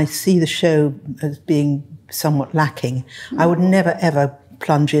 and I see the show as being somewhat lacking, I would never ever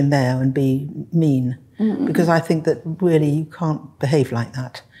plunge in there and be mean, because I think that really you can't behave like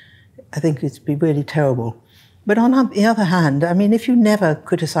that. I think it'd be really terrible. But on the other hand, I mean, if you never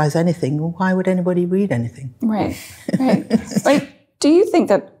criticize anything, why would anybody read anything? Right, right. Like, do you think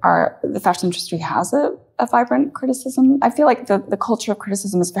that the fashion industry has a vibrant criticism? I feel like the culture of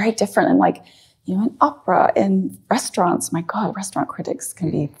criticism is very different in, like, you know, in opera, in restaurants. My God, restaurant critics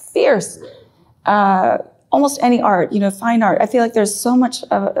can be fierce. Almost any art, you know, fine art. I feel like there's so much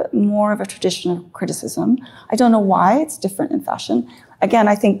more of a tradition of criticism. I don't know why it's different in fashion. Again,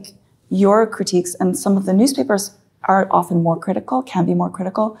 I think your critiques and some of the newspapers are often more critical, can be more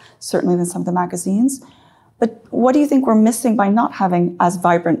critical, certainly than some of the magazines. But what do you think we're missing by not having as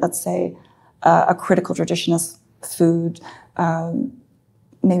vibrant, let's say, a critical tradition as food,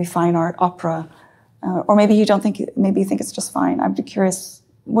 maybe fine art, opera, or maybe you don't think, maybe you think it's just fine. I'd be curious,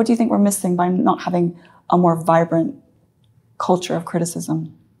 what do you think we're missing by not having a more vibrant culture of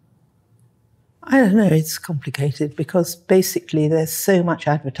criticism? I don't know, it's complicated because basically there's so much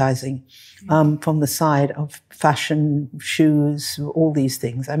advertising from the side of fashion, shoes, all these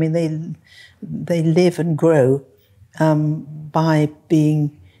things. I mean, they live and grow by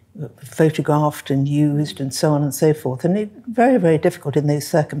being photographed and used and so on and so forth. And it's very, very difficult in those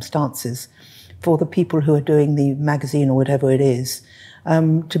circumstances for the people who are doing the magazine or whatever it is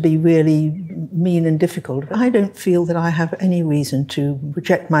to be really mean and difficult. I don't feel that I have any reason to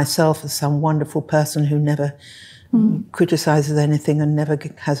project myself as some wonderful person who never criticizes anything and never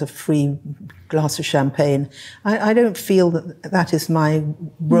has a free glass of champagne. I don't feel that that is my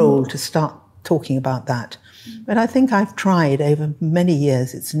role to start talking about that. But I think I've tried over many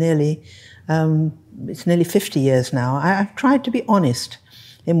years. It's nearly 50 years now. I've tried to be honest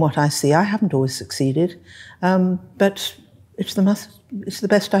in what I see. I haven't always succeeded, but it's the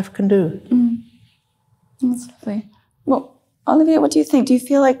best I can do. That's lovely. Well, Olivier, what do you think? Do you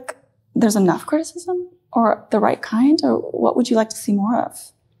feel like there's enough criticism, or the right kind, or what would you like to see more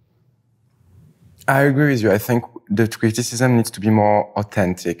of? I agree with you. I think the criticism needs to be more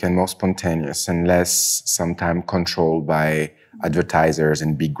authentic and more spontaneous and less sometimes controlled by advertisers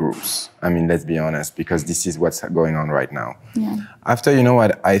and big groups. I mean, let's be honest, because this is what's going on right now. Yeah. After, you know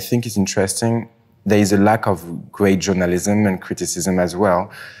what I think is interesting, there is a lack of great journalism and criticism as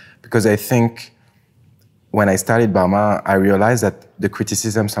well, because I think when I started Balmain, I realized that the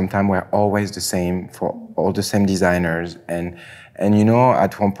criticism sometimes were always the same for all the same designers. And you know,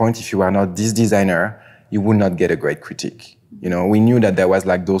 at one point, if you are not this designer, you would not get a great critique. You know, we knew that there was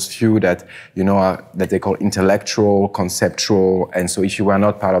like those few that, you know, that they call intellectual, conceptual. And so if you were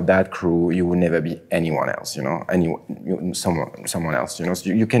not part of that crew, you would never be anyone else, you know, someone else, you know, so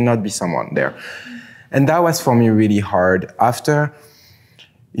you cannot be someone there. And that was for me really hard. After,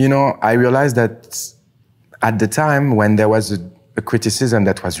 you know, I realized that at the time when there was a criticism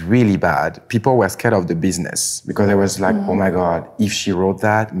that was really bad, people were scared of the business because they was like, oh my God, if she wrote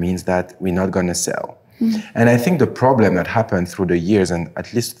that, means that we're not going to sell. And I think the problem that happened through the years, and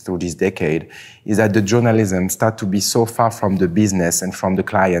at least through this decade, is that the journalism started to be so far from the business and from the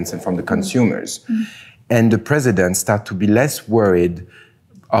clients and from the consumers. And the presidents start to be less worried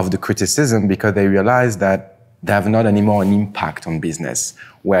of the criticism because they realize that they have not anymore an impact on business.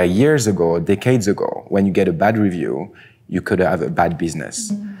 Where years ago, decades ago, when you get a bad review, you could have a bad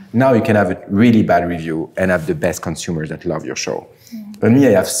business. Now you can have a really bad review and have the best consumers that love your show. But me,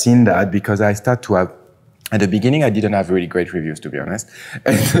 I have seen that because I start to have, at the beginning, I didn't have really great reviews, to be honest.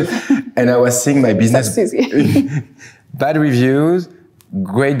 And I was seeing my business, bad reviews,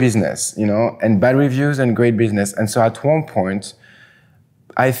 great business, you know, and bad reviews and great business. And so at one point,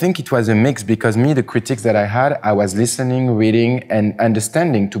 I think it was a mix because me, the critics that I had, I was listening, reading, and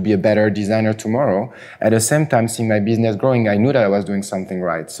understanding to be a better designer tomorrow. At the same time, seeing my business growing, I knew that I was doing something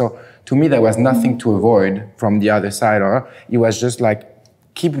right. So to me, there was nothing to avoid from the other side. Or it was just like,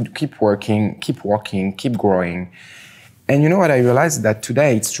 keep working, keep growing. And you know what I realized? That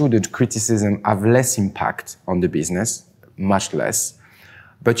today, it's true that criticism have less impact on the business, much less.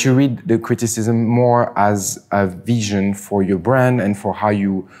 but you read the criticism more as a vision for your brand and for how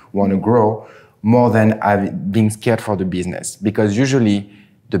you want to grow, more than being scared for the business. Because usually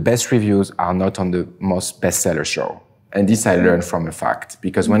the best reviews are not on the most bestseller show. And this I learned from a fact,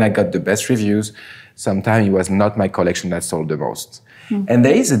 because when I got the best reviews, sometimes it was not my collection that sold the most. And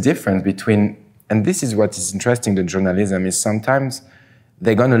there is a difference between, and this is what is interesting in journalism, is sometimes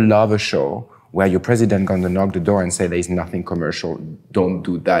they're gonna love a show where your president gonna knock the door and say there is nothing commercial, don't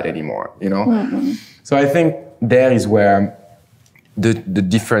do that anymore, you know? So I think there is where the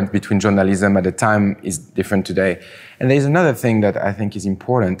difference between journalism at the time is different today. And there's another thing that I think is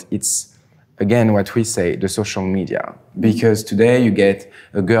important. It's, again, what we say, the social media. Because today you get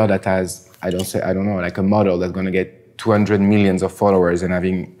a girl that has, I don't know, like a model that's gonna get 200 million of followers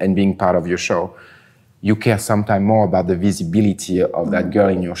and being part of your show. You care sometimes more about the visibility of that girl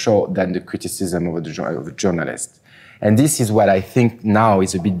in your show than the criticism of the journalist. And this is what I think now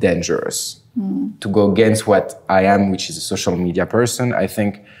is a bit dangerous. To go against what I am, which is a social media person. I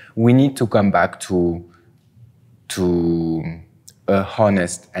think we need to come back to a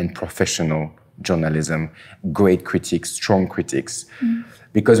honest and professional journalism, great critics, strong critics,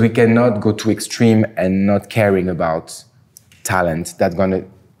 because we cannot go too extreme and not caring about talent that's gonna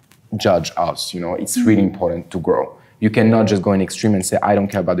judge us. You know, it's really important to grow. You cannot just go in extreme and say, I don't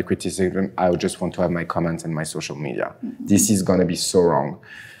care about the criticism, I just want to have my comments and my social media. This is gonna be so wrong.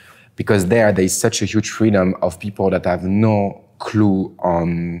 Because there is such a huge freedom of people that have no clue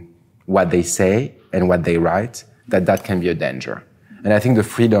on what they say and what they write, that can be a danger. And I think the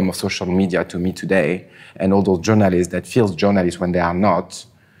freedom of social media to me today, and all those journalists that feels journalists when they are not,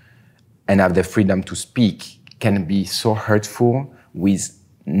 and have the freedom to speak, can be so hurtful with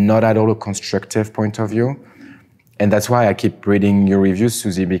not at all a constructive point of view. And that's why I keep reading your reviews,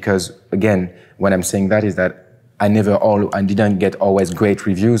 Suzy, because again, when I'm saying that is that I didn't get always great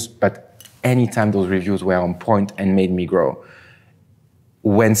reviews, but anytime those reviews were on point and made me grow.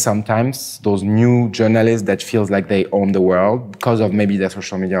 When sometimes those new journalists that feels like they own the world because of maybe their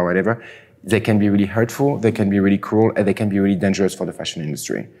social media or whatever, they can be really hurtful, they can be really cruel, and they can be really dangerous for the fashion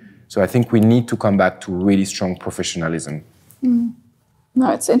industry. So I think we need to come back to really strong professionalism. No,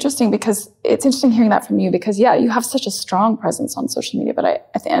 it's interesting because it's interesting hearing that from you because yeah, you have such a strong presence on social media, but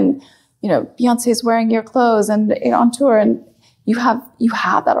at the end, you know, Beyonce is wearing your clothes and on tour, and you have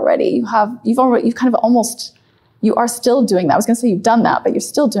that already. You are still doing that. I was going to say you've done that, but you're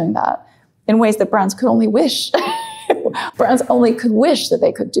still doing that in ways that brands could only wish. Brands only could wish that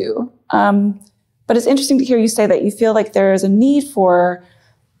they could do. But it's interesting to hear you say that you feel like there is a need for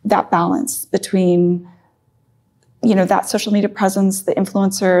that balance between, you know, that social media presence, the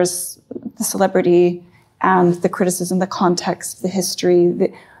influencers, the celebrity, and the criticism, the context, the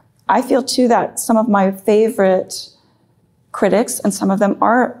history. I feel too that some of my favorite critics, and some of them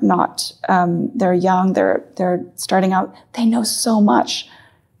are not, they're young, they're starting out, they know so much.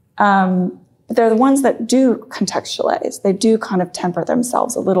 But they're the ones that do contextualize. They do kind of temper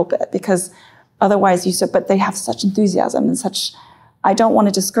themselves a little bit because otherwise but they have such enthusiasm and such, I don't want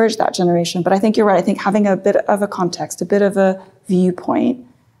to discourage that generation, but I think you're right. I think having a bit of a context, a bit of a viewpoint,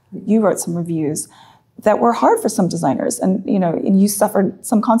 you wrote some reviews that were hard for some designers, and you suffered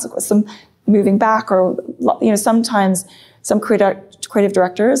some consequence, some moving back, or sometimes some creative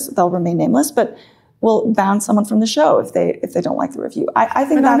directors, they'll remain nameless, but will ban someone from the show if they don't like the review. I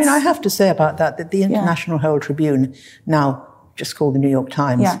think that's... I have to say about that the International Herald Tribune, now just called the New York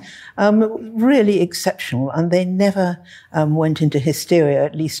Times, really exceptional, and they never went into hysteria,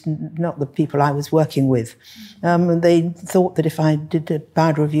 at least not the people I was working with. They thought that if I did a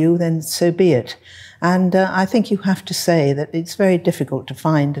bad review, then so be it. And I think you have to say that it's very difficult to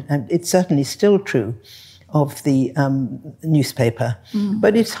find, and it's certainly still true, of the newspaper.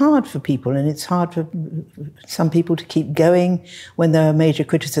 But it's hard for people, and it's hard for some people to keep going when there are major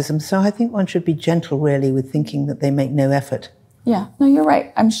criticisms. So I think one should be gentle, really, with thinking that they make no effort. Yeah, no, you're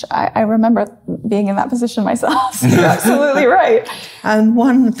right. I remember being in that position myself. So you're absolutely right. And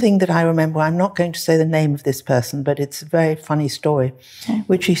one thing that I remember, I'm not going to say the name of this person, but it's a very funny story,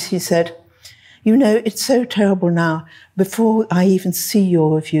 which he said, you know, it's so terrible now. Before I even see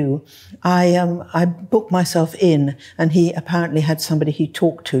your review, I booked myself in, and he apparently had somebody he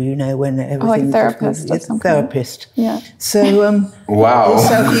talked to, you know, when everything... like a therapist or something. Therapist. Yeah. So, wow.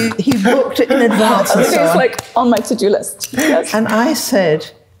 So he booked it in advance. It's like on my to-do list. Yes. And I said,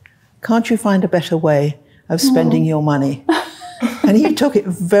 can't you find a better way of spending your money? And he took it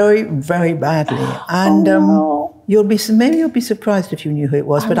very, very badly. And maybe you'll be surprised if you knew who it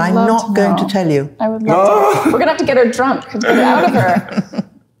was, but I'm not going to tell you. I would love to. We're going to have to get her drunk and get it out of her.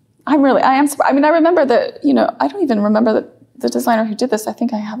 I am surprised. I mean, I remember that, I don't even remember the designer who did this, I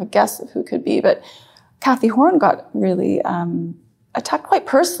think I have a guess of who it could be, but Kathy Horn got really attacked quite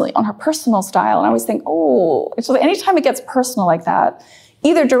personally on her personal style. And I always think, oh, so anytime it gets personal like that,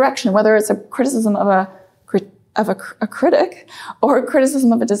 either direction, whether it's a criticism of a critic or a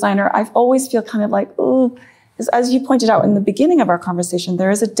criticism of a designer, I always feel kind of like, oh, as you pointed out in the beginning of our conversation,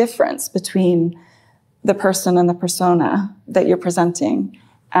 there is a difference between the person and the persona that you're presenting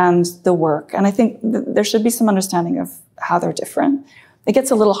and the work. And I think there should be some understanding of how they're different. It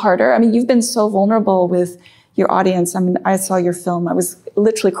gets a little harder. I mean, you've been so vulnerable with your audience. I mean, I saw your film. I was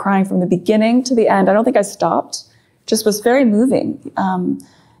literally crying from the beginning to the end. I don't think I stopped. Just was very moving,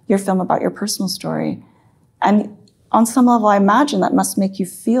 your film about your personal story. And on some level, I imagine that must make you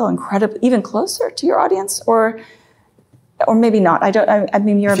feel incredibly, even closer to your audience, or maybe not. I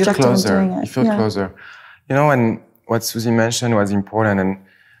mean, you're objective in doing it. You feel closer. You know, and what Suzy mentioned was important. And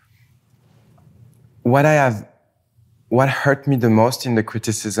what hurt me the most in the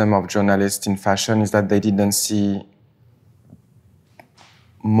criticism of journalists in fashion is that they didn't see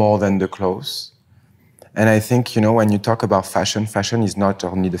more than the clothes. And I think, you know, when you talk about fashion, fashion is not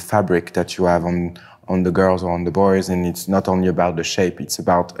only the fabric that you have on the girls or on the boys, and it's not only about the shape, it's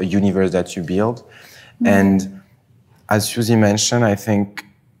about a universe that you build. Mm-hmm. And as Suzy mentioned, I think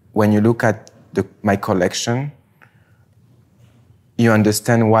when you look at my collection, you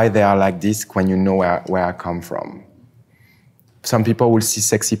understand why they are like this when you know where I come from. Some people will see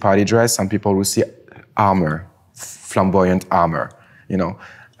sexy party dress, some people will see armor, flamboyant armor, you know.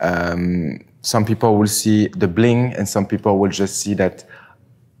 Some people will see the bling, and some people will just see that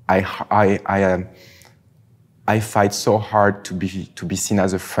I fight so hard to be seen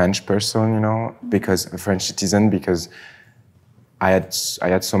as a French person, you know, because a French citizen, because I had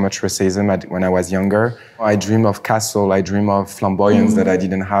so much racism when I was younger. I dream of castle, I dream of flamboyance that I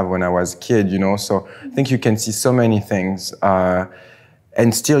didn't have when I was a kid, you know. So I think you can see so many things,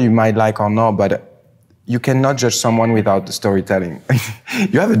 and still you might like or not, but you cannot judge someone without the storytelling.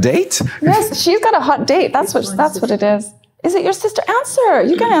 You have a date? Yes, she's got a hot date. That's what it is. Is it your sister? Answer.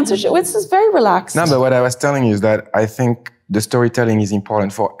 You can answer. This is very relaxed. No, but what I was telling you is that I think the storytelling is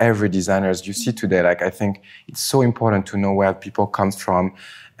important for every designer. As you see today, like, I think it's so important to know where people come from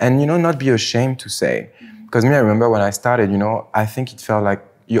and, you know, not be ashamed to say. Because me, I remember when I started, you know, I think it felt like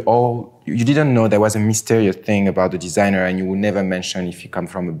you didn't know there was a mysterious thing about the designer, and you would never mention if you come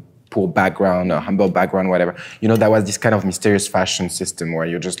from a poor background or humble background, whatever. You know, there was this kind of mysterious fashion system where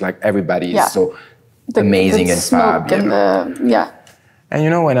you're just like, everybody is so amazing and fab. And you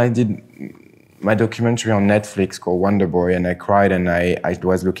know, when I did my documentary on Netflix called Wonder Boy, and I cried, and I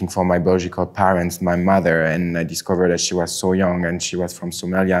was looking for my biological parents, my mother, and I discovered that she was so young, and she was from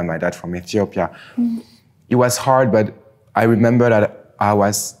Somalia, and my dad from Ethiopia. It was hard, but I remember that I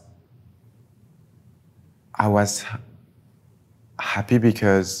was happy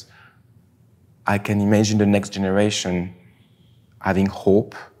because I can imagine the next generation having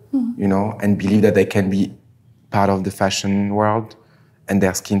hope, you know, and believe that they can be part of the fashion world, and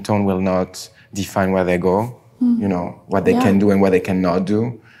their skin tone will not define where they go, you know, what they can do and what they cannot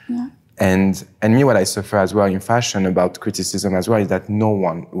do. And me, what I suffer as well in fashion about criticism as well is that no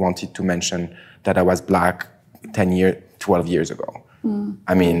one wanted to mention that I was Black 12 years ago.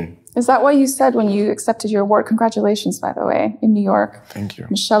 I mean... Is that why you said when you accepted your award, congratulations, by the way, in New York? Thank you.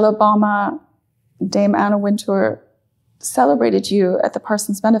 Michelle Obama, Dame Anna Wintour celebrated you at the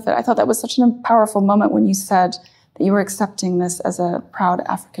Parsons Benefit. I thought that was such a powerful moment when you said that you were accepting this as a proud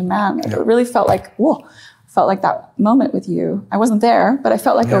African man. It really felt like, whoa, felt like that moment with you. I wasn't there, but I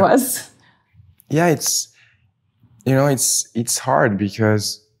felt like it was. Yeah, it's hard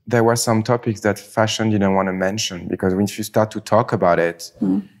because there were some topics that fashion didn't want to mention, because when you start to talk about it,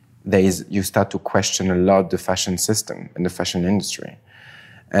 you start to question a lot the fashion system and the fashion industry.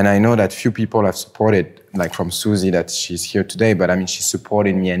 And I know that few people have supported, like from Suzy, that she's here today, but I mean, she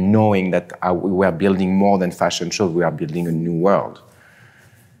supported me, and knowing that we were building more than fashion shows, we are building a new world.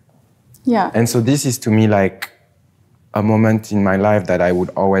 Yeah. And so this is to me like a moment in my life that I would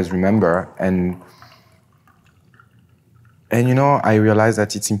always remember. And you know, I realized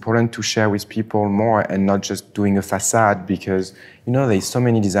that it's important to share with people more and not just doing a facade, because, you know, there's so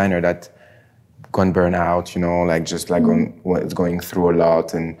many designers that gone burn out, you know, like just like going through a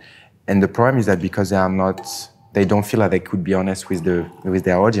lot. And the problem is that because they don't feel like they could be honest with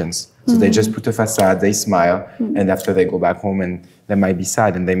their audience. So they just put a facade, they smile, and after they go back home and they might be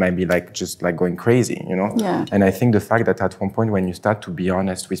sad and they might be like, just like going crazy, you know? Yeah. And I think the fact that at one point when you start to be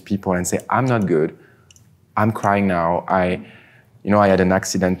honest with people and say, I'm not good, I'm crying now, I had an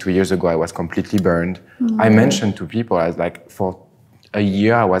accident 2 years ago, I was completely burned. I mentioned to people, I was like, for a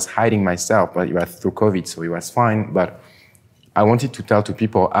year I was hiding myself, but it was through COVID, so it was fine. But I wanted to tell to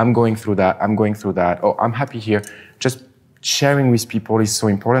people, I'm going through that, oh, I'm happy here. Just sharing with people is so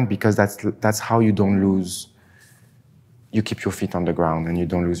important because that's how you don't lose, you keep your feet on the ground and you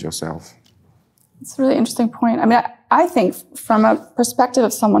don't lose yourself. It's a really interesting point. I mean, I think from a perspective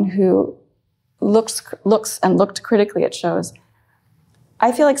of someone who looks and looked critically at shows,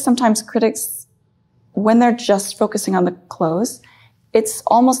 I feel like sometimes critics, when they're just focusing on the clothes, it's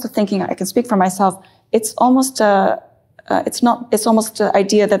almost a thinking, I can speak for myself, it's almost it's almost the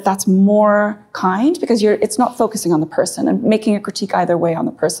idea that that's more kind because it's not focusing on the person and making a critique either way on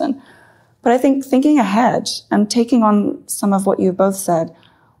the person. But I think thinking ahead and taking on some of what you both said,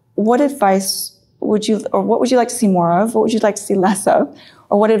 what advice would you like to see more of? What would you like to see less of?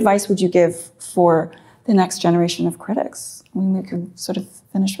 Or what advice would you give for the next generation of critics? I mean, we could sort of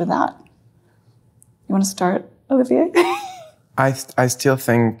finish with that. You want to start, Olivier? I still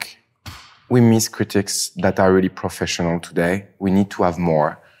think we miss critics that are really professional today. We need to have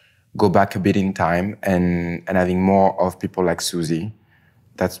more. Go back a bit in time and having more of people like Suzy.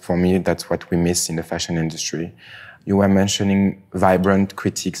 That's, for me, that's what we miss in the fashion industry. You were mentioning vibrant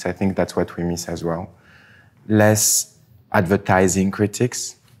critiques. I think that's what we miss as well. Less advertising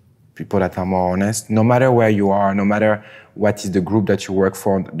critics, people that are more honest. No matter where you are, no matter what is the group that you work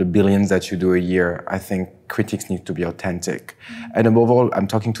for, the billions that you do a year, I think critics need to be authentic. And above all, I'm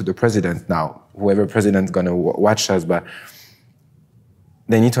talking to the president now, whoever president's gonna watch us, but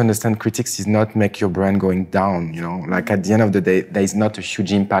they need to understand critics is not make your brand going down, you know? Like at the end of the day, there is not a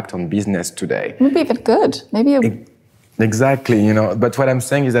huge impact on business today. Maybe even good, maybe Exactly, you know, but what I'm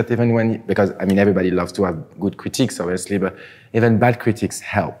saying is that even when, because I mean, everybody loves to have good critiques, obviously, but even bad critics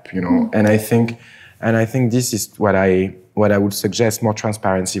help, you know, and I think this is what I would suggest: more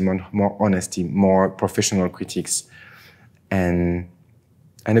transparency, more honesty, more professional critiques, and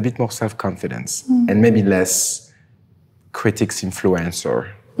a bit more self-confidence, and maybe less critics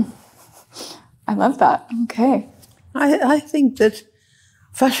influencer. I love that. Okay. I think that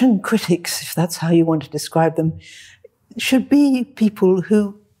fashion critics, if that's how you want to describe them, should be people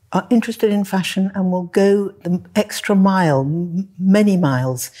who are interested in fashion and will go the extra mile, many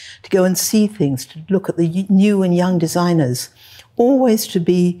miles, to go and see things, to look at the new and young designers, always to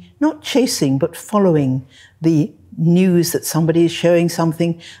be not chasing but following the news that somebody is showing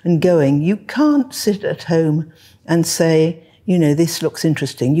something and going. You can't sit at home and say, you know, this looks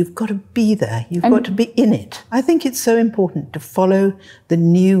interesting. You've got to be there. You've got to be in it. I think it's so important to follow the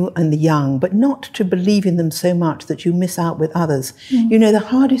new and the young, but not to believe in them so much that you miss out with others. You know, the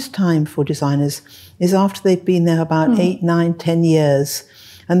hardest time for designers is after they've been there about 8, 9, 10 years,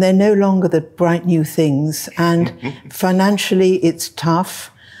 and they're no longer the bright new things, and financially it's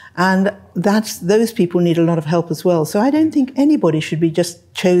tough, and those people need a lot of help as well. So I don't think anybody should be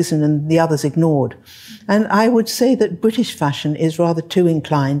just chosen and the others ignored. And I would say that British fashion is rather too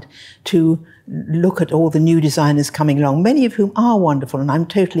inclined to look at all the new designers coming along, many of whom are wonderful, and I'm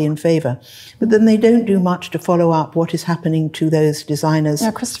totally in favour. But then they don't do much to follow up what is happening to those designers.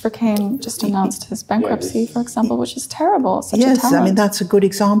 Yeah, Christopher Kane just announced his bankruptcy, for example, which is terrible. Such yes, a talent. I mean, that's a good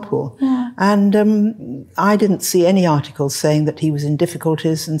example. Yeah. And I didn't see any articles saying that he was in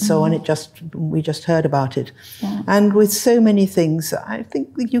difficulties and so on. We just heard about it. Yeah. And with so many things, I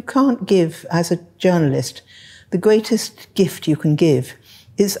think that you can't give, as a journalist, the greatest gift you can give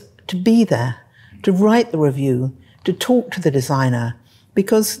is to be there, to write the review, to talk to the designer,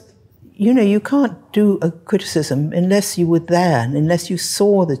 because, you know, you can't do a criticism unless you were there, and unless you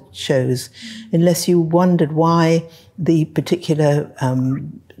saw the shows, unless you wondered why the particular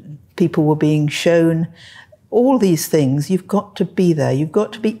people were being shown. All these things, you've got to be there. You've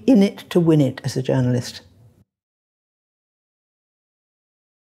got to be in it to win it as a journalist.